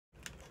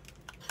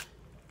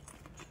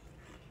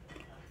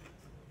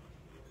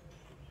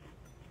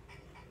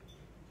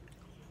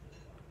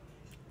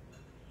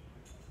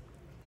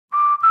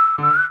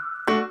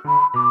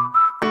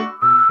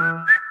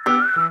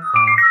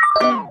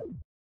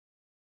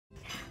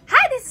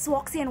this is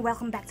Woxy and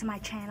welcome back to my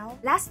channel.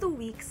 Last 2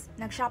 weeks,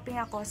 nag-shopping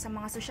ako sa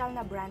mga social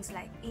na brands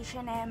like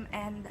H&M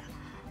and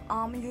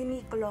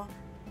Uniqlo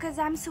because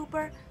I'm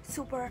super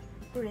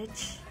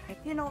rich.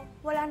 You know,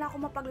 wala na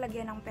ako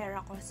mapaglagyan ng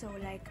pera ko. So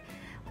like,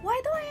 why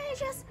do I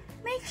just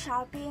make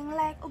shopping?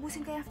 Like,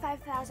 ubusin ko yung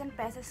 5,000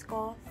 pesos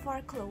ko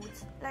for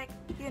clothes. Like,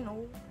 you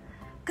know,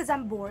 because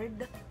I'm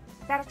bored.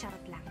 Pero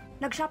charot lang.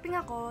 Nag-shopping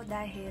ako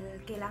dahil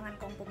kailangan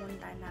kong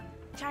pumunta ng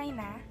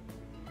China.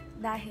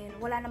 Dahil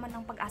wala naman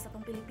ng pag-asa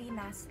tong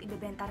Pilipinas,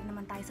 ibebenta rin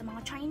naman tayo sa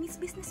mga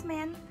Chinese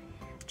businessmen,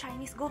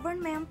 Chinese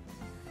government.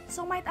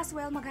 So might as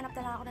well maghanap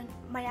na lang ako ng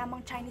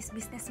mayamang Chinese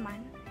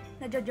businessman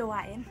na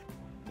jojowain.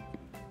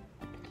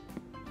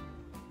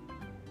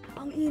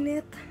 Ang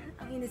init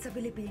sa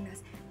Pilipinas.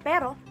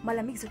 Pero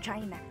malamig sa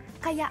China.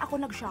 Kaya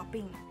ako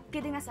nag-shopping.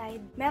 Kidding aside,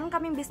 meron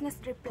kaming business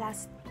trip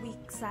last week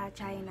sa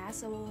China.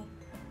 So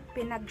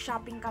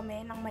pinag-shopping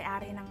kami ng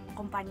may-ari ng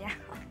kumpanya.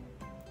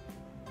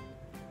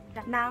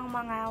 ng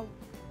mga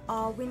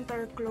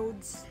winter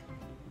clothes.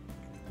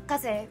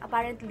 Kasi,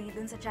 apparently,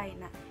 dun sa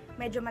China,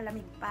 medyo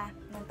malamig pa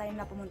nung time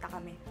na pumunta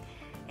kami.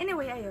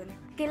 Anyway, ayun.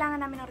 Kailangan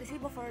namin ng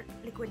resibo for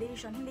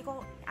liquidation. Hindi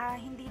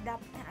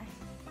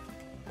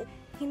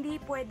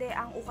pwede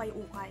ang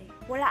ukay-ukay.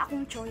 Wala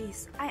akong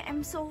choice. I am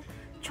so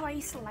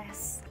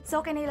choiceless. So,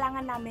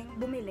 kailangan namin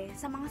bumili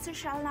sa mga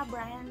social na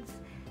brands.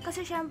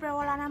 Kasi syempre,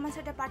 wala naman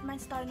sa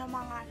department store ng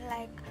mga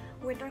like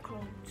winter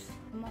clothes.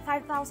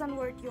 5,000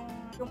 worth yung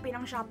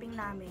pinang-shopping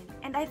namin.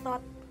 And I thought,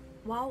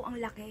 wow,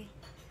 ang laki.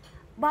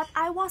 But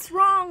I was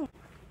wrong!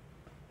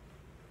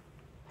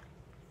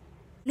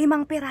 5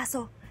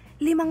 piraso.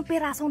 5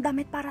 pirasong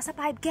damit para sa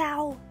 5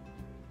 cow.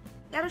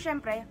 Pero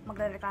syempre,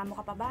 magrereklamo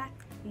ka pa ba?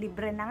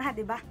 Libre na nga,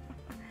 diba?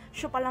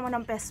 Show pa naman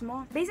ang pes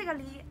mo.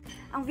 Basically,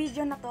 ang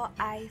video na to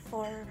ay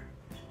for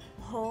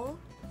haul.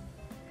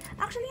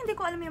 Actually, hindi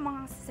ko alam yung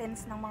mga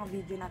sense ng mga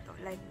video na to.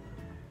 Like,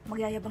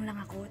 magyayabang lang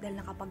ako dahil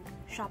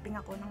nakapag-shopping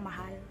ako ng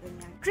mahal.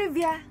 Ganyan.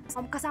 Trivia!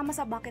 Kasama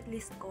sa bucket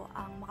list ko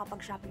ang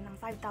makapag-shopping ng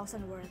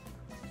 5,000 worth.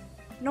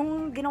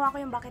 Nung ginawa ko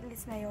yung bucket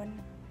list na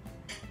yun,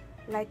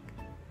 like,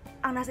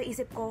 ang nasa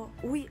isip ko,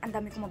 uy, ang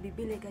dami kong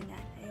mabibili, ganyan.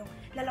 Ayun,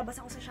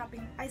 lalabas ako sa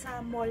sa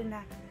mall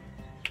na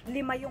 5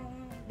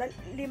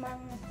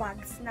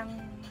 bags ng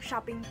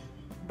shopping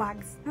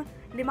bags.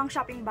 5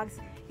 shopping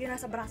bags, yun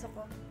nasa braso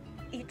ko.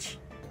 Each.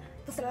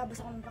 Tapos lalabas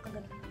ako ng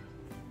nakagano.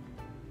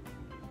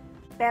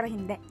 Pero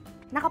hindi.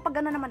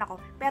 Nakapagano naman ako,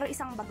 pero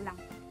isang bag lang.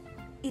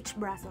 Each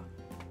braso.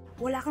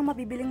 Wala kang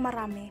mabibiling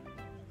marami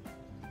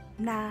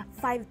na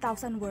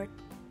 5,000 worth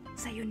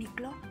sa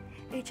Uniqlo,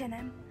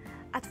 H&M,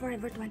 at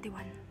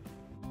Forever21.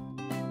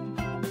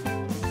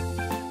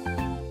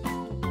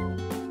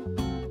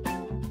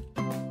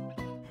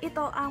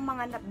 Ito ang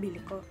mga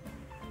nabili ko.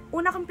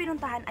 Una kong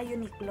pinuntahan ay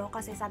Uniqlo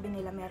kasi sabi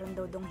nila meron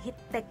daw dong heat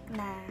tech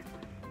na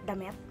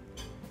damit.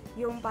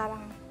 Yung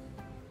parang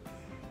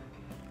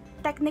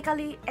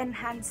technically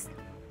enhanced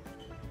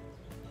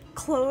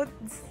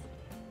clothes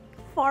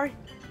for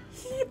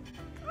heat.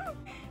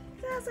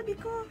 Sasabi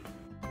ko.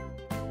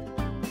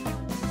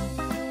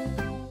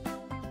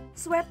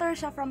 Sweater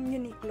siya from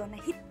Uniqlo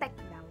na heat tech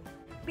daw.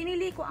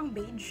 Pinili ko ang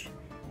beige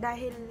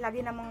dahil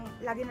lagi na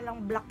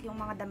lang black yung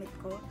mga damit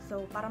ko.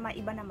 So, para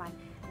maiba naman,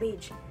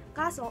 beige.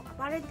 Kaso,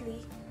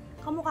 apparently,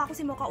 kamukha ko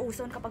si Mocha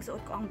Uson kapag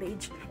suot ko ang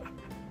beige.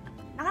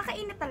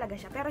 Nakakainit talaga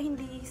siya, pero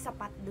hindi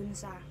sapat dun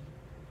sa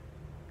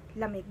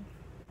lamig.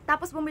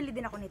 Tapos bumili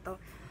din ako nito.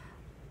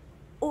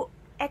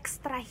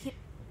 Extra heat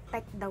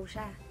tech daw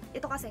siya.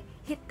 Ito kasi,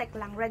 heat tech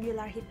lang,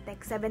 regular heat tech,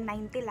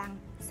 790 lang.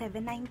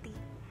 790.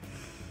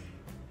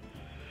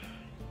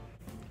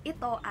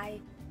 Ito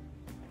ay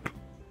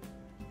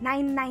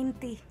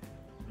 990.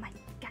 My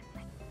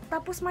God.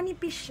 Tapos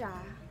manipis siya.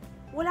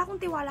 Wala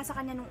akong tiwala sa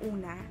kanya nung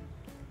una,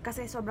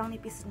 kasi sobrang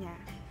nipis niya.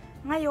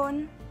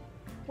 Ngayon,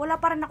 wala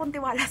pa rin akong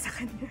tiwala sa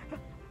kanya.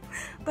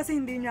 Kasi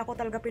hindi niya ako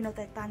talaga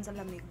pinotektahan sa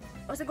lamig.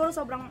 O siguro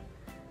sobrang...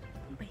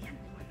 Ano ba yan?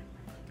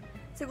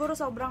 Siguro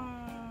sobrang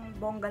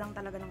bongga lang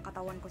talaga ng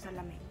katawan ko sa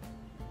lamig.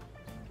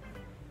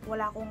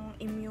 Wala akong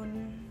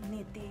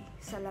immunity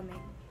sa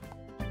lamig.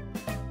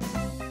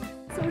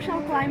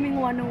 Social climbing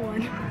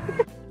 101.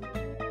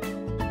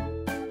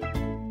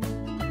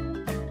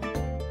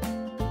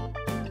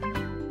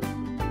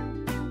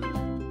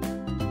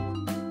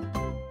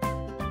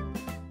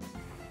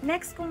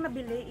 Next kong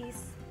nabili is,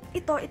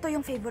 ito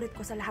yung favorite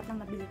ko sa lahat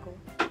ng nabili ko.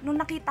 Nung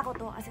nakita ko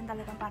to, as in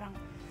talagang parang,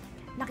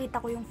 nakita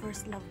ko yung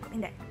first love ko.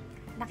 Hindi,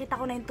 nakita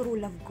ko na yung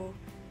true love ko.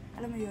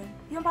 Alam mo yun?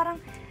 Yung parang,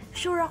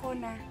 sure ako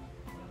na,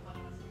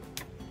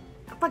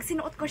 pag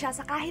sinuot ko siya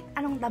sa kahit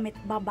anong damit,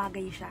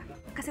 babagay siya.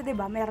 Kasi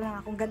diba, meron na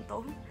akong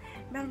ganito.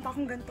 Meron pa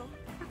akong ganito.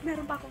 At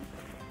meron pa akong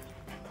ganito.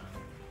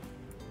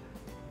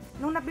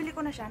 Nung nabili ko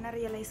na siya,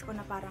 na-realize ko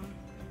na parang,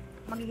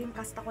 magiging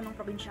cast ako ng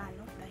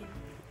probinsyano. Dahil,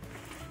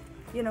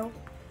 you know,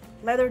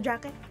 leather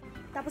jacket.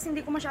 Tapos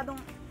hindi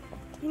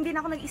na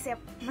ako nag-isip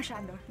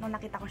masyado nung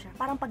nakita ko siya.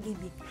 Parang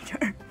pag-ibig.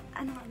 Sure.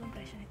 Ano nga bang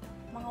presyo nito?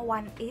 Mga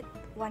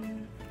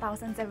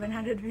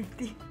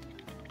 1,750.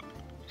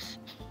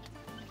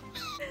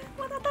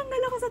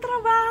 Matatanggal ako sa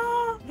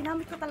trabaho.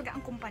 ginamit ko talaga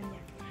ang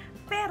kumpanya.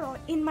 Pero,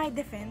 in my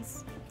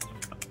defense,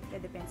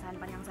 dedepensahan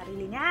pa niya ang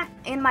sarili niya.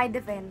 In my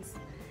defense,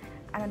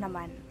 ano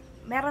naman,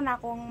 meron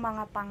akong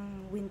mga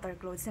pang winter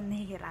clothes na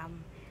nahihiram.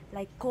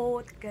 Like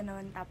coat,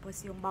 ganun.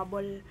 Tapos yung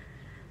bubble,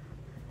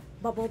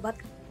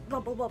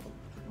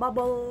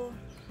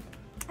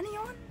 ano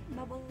yun?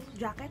 Bubble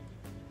jacket?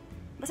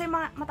 Basta yung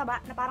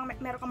mataba na parang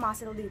meron kang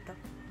muscle dito.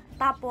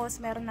 Tapos,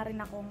 meron na rin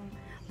akong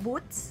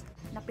boots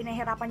na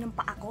pinahirapan yung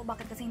paa ko.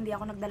 Bakit kasi hindi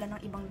ako nagdala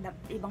ng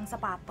ibang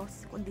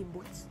sapatos, kundi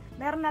boots.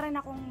 Meron na rin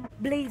akong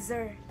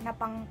blazer na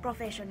pang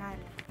professional.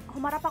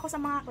 Humarap ako sa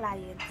mga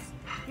clients,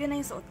 yun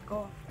na yung suot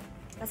ko.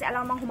 Kasi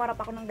alam mang humarap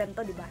ako ng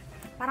ganito, di ba?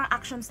 Parang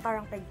action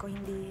star ang peg ko,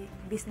 hindi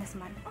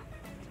businessman. Oh,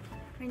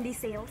 hindi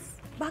sales.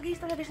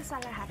 Bagay talaga siya sa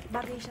lahat.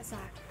 Bagay siya sa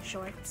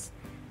shorts,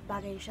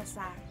 bagay siya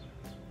sa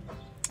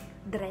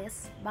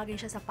dress, bagay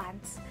siya sa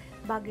pants,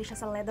 bagay siya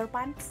sa leather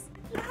pants.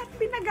 Lahat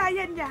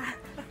pinagayan niya.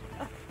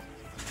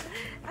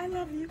 I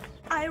love you.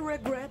 I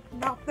regret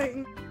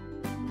nothing.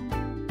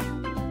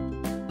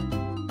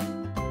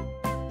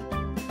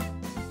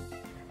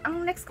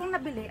 Ang next kong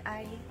nabili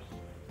ay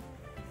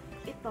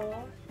ito,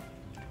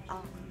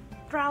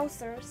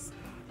 trousers.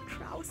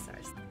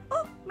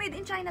 Oh, made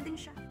in China din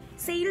siya.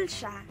 Sale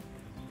siya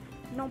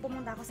nung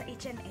pumunta ako sa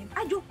H&M.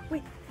 Ay, joke!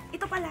 Wait,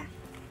 ito pala.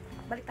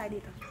 Balik tayo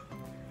dito.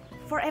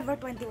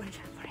 Forever21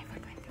 siya.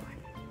 Forever21.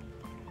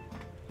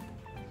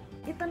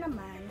 Ito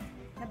naman,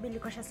 nabili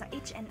ko siya sa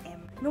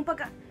H&M. Nung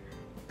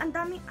ang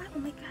daming, oh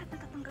my god,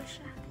 natatanggal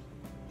siya.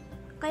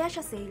 Kaya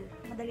siya sale.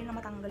 Madali na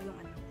matanggal yung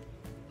ano.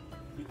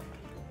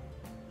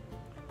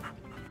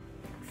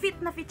 Fit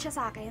na fit siya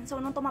sa akin. So,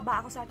 nung tumaba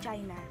ako sa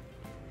China,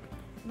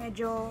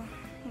 medyo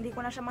hindi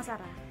ko na siya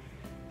masara.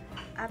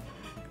 At,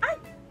 ay!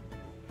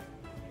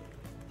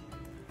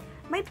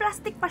 May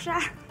plastic pa siya.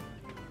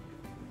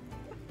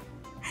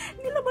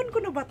 Nilaban ko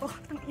na ba to?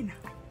 Tangina.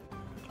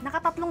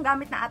 Nakatatlong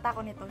gamit na ata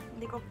ko nito.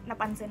 Hindi ko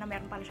napansin na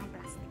meron pala siyang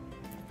plastic.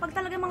 Pag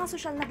talaga mga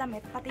social na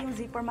damit, pati yung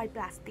zipper may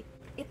plastic.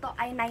 Ito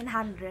ay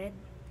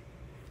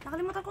 900.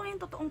 Nakalimutan ko na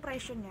yung totoong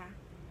presyo niya.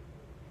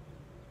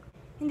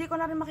 Hindi ko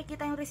na rin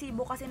makikita yung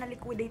resibo kasi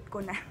na-liquidate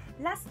ko na.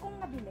 Last kong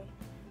nabili.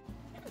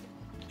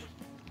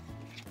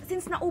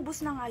 Since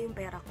naubos na nga yung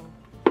pera ko,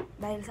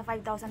 dahil sa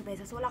 5,000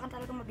 pesos, wala kang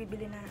talaga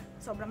mabibili na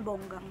sobrang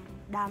bonggang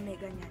dami,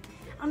 ganyan.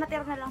 Ang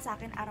natira na lang sa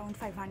akin, around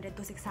 500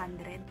 to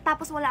 600.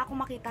 Tapos wala akong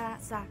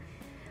makita sa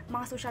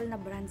mga social na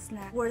brands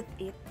na worth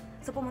it.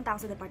 So pumunta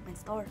ako sa department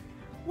store.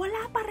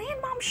 Wala pa rin,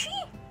 mamshi!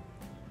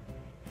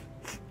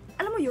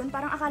 Alam mo yun,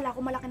 parang akala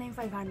ko malaki na yung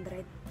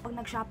 500. Pag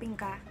nag-shopping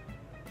ka,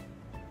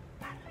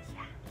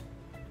 parya.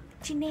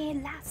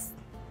 Chinelas.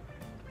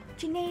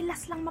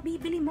 Chinelas lang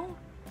mabibili mo.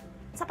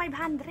 Sa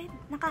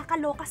 500.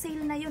 Nakakaloka,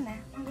 sale na yun eh.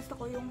 Ang gusto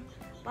ko yung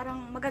parang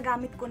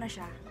magagamit ko na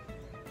siya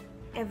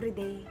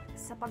everyday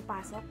sa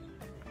pagpasok.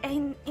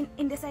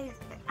 Indecisive.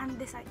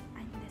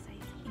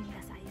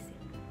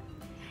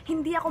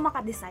 Hindi ako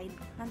makadecide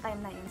ng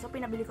time na yun. So,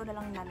 pinabili ko na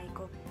lang yung nanay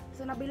ko.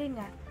 So, nabili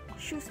niya,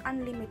 Shoes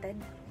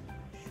Unlimited.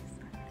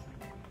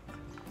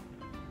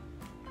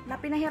 Na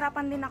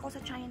pinahirapan din ako sa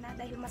China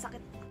dahil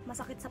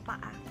masakit sa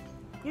paa.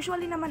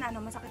 Usually naman,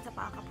 masakit sa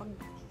paa kapag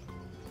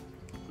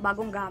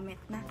bagong gamit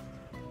na.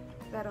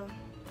 Pero,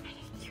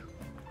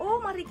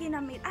 oh, Marikina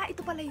made.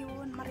 Ito pala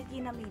yun.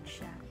 Marikina made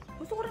siya.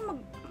 Gusto ko rin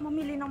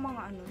mamili ng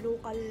mga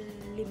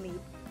locally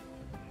made.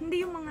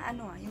 Hindi yung mga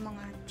yung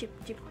mga cheap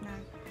na.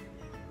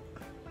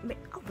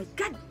 Oh my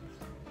god!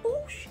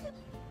 Oh shit!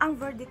 Ang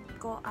verdict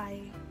ko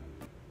ay,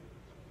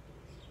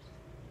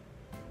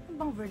 ano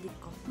bang verdict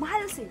ko?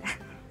 Mahal sila.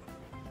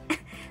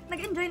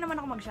 Nag-enjoy naman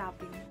ako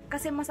mag-shopping.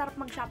 Kasi masarap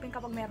mag-shopping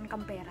kapag meron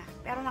kang pera.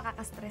 Pero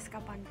nakaka-stress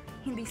kapag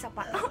hindi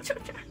sapat. Oh,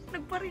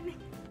 nagparinig.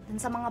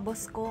 Dun sa mga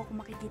boss ko,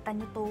 kung makikita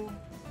nyo to,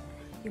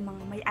 yung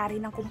mga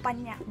may-ari ng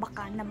kumpanya,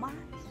 baka naman,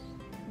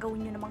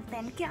 gawin nyo namang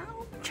 10K.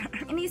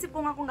 Iniisip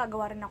ko nga kung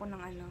gagawa rin ako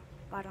ng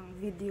parang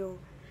video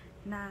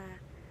na,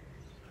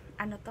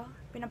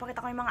 pinapakita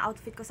ko yung mga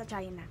outfit ko sa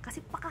China. Kasi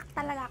pakak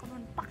talaga ako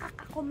nun. Pakak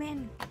ako,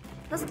 men.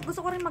 Tapos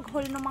gusto ko rin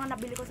mag-haul ng mga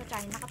nabili ko sa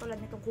China, katulad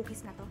nitong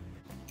cookies na to.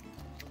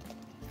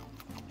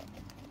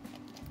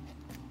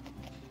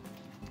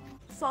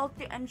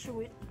 Salty and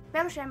sweet.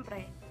 Pero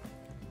syempre,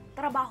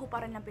 trabaho pa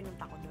rin ang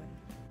pinunta ko doon.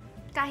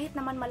 Kahit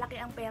naman malaki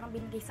ang perang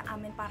binigay sa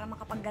amin para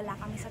makapaggala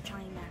kami sa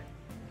China,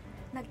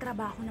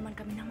 nagtrabaho naman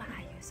kami na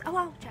maayos. Oh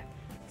wow, chat.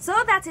 So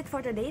that's it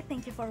for today.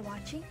 Thank you for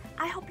watching.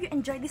 I hope you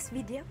enjoyed this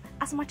video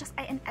as much as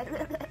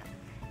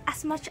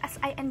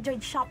I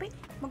enjoyed shopping.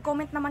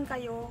 Mag-comment naman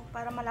kayo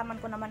para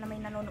malaman ko naman na may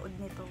nanonood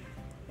nito.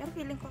 Pero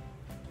feeling ko,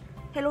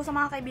 hello sa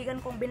mga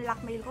kaibigan kong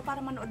binlockmail ko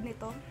para manood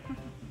nito.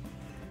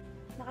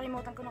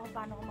 Nakalimutan ko na kung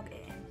paano ko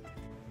mag-e-end.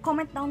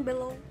 Comment down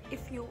below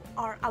if you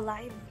are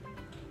alive.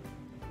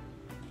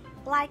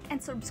 Like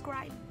and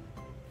subscribe.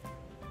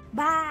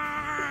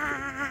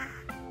 Bye!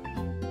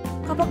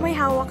 Kapag may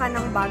hawak ka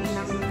ng bag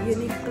ng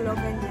Uniqlo,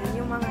 ganyan,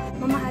 yung mga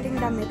mamahaling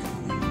damit,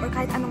 or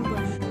kahit anong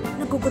brand,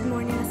 nag-good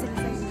morning na sila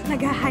sa'yo.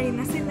 Nag-hi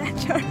na sila,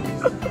 char.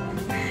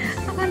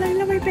 Akala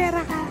nila may pera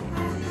ka.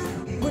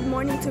 Good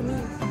morning to me.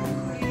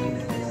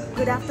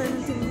 Good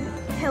afternoon to me.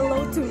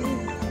 hello to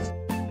me.